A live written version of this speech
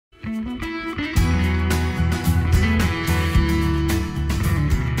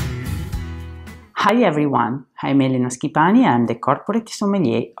Hi everyone, I'm Elena Schipani. I'm the corporate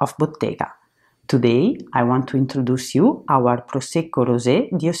sommelier of Bottega. Today I want to introduce you our Prosecco Rosé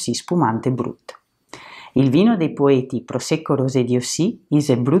DOC Spumante Brut. Il vino dei poeti Prosecco Rosé DOC is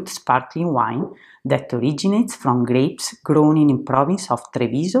a Brut sparkling wine that originates from grapes grown in province of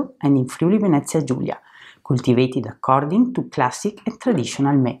Treviso and in Friuli Venezia Giulia, cultivated according to classic and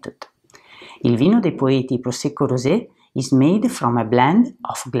traditional method. Il vino dei poeti Prosecco Rosé is made from a blend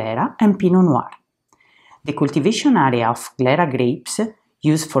of Glera and Pinot Noir. The cultivation area of Glera grapes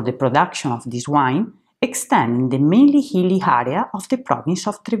used for the production of this wine extend in the mainly hilly area of the province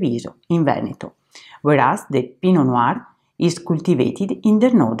of Treviso in Veneto, whereas the Pinot Noir is cultivated in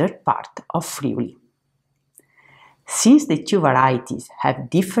the northern part of Friuli. Since the two varieties have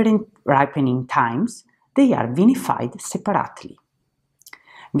different ripening times, they are vinified separately.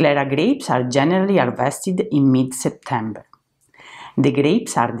 Glera grapes are generally harvested in mid-September. The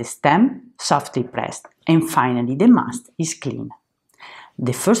grapes are the stem, softly pressed, and finally the mast is clean.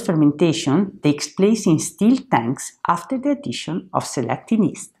 The first fermentation takes place in steel tanks after the addition of selected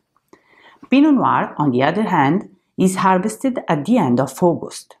yeast. Pinot Noir, on the other hand, is harvested at the end of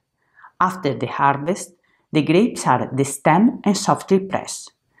August. After the harvest, the grapes are the stem and softly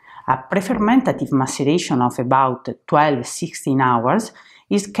pressed. A pre-fermentative maceration of about 12-16 hours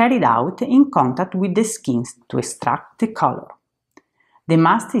is carried out in contact with the skins to extract the color. The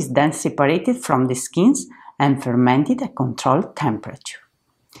mast is then separated from the skins and fermented at controlled temperature.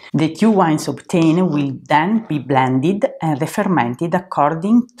 The two wines obtained will then be blended and re-fermented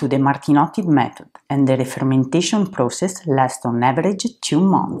according to the Martinotted method, and the re-fermentation process lasts on average 2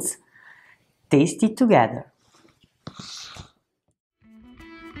 months. Taste it together.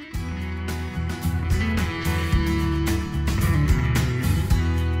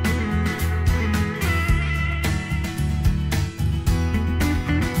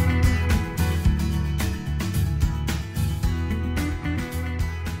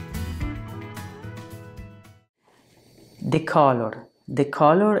 The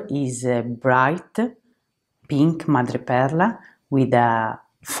color is a bright pink madreperla with a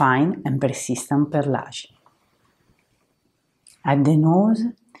fine and persistent perlage. At the nose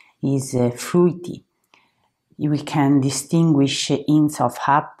is fruity. We can distinguish hints of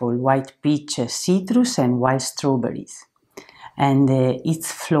apple, white peach, citrus and wild strawberries. And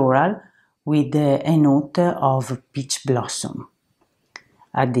it's floral with a note of peach blossom.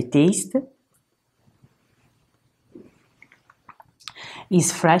 At the taste,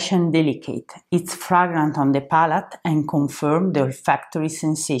 is fresh and delicate. It's fragrant on the palate and confirms the olfactory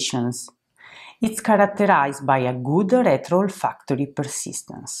sensations. It's characterized by a good retro-olfactory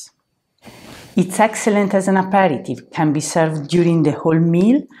persistence. It's excellent as an aperitif, can be served during the whole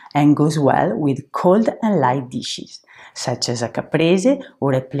meal and goes well with cold and light dishes, such as a caprese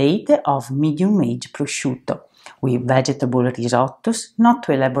or a plate of medium-aged prosciutto, with vegetable risottos, not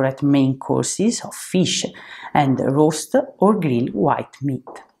too elaborate main courses of fish, and roast or grilled white meat.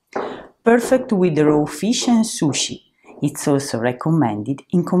 Perfect with raw fish and sushi. It's also recommended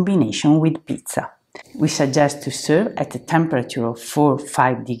in combination with pizza. We suggest to serve at a temperature of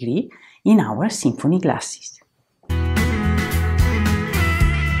 4-5 degrees in our symphony glasses.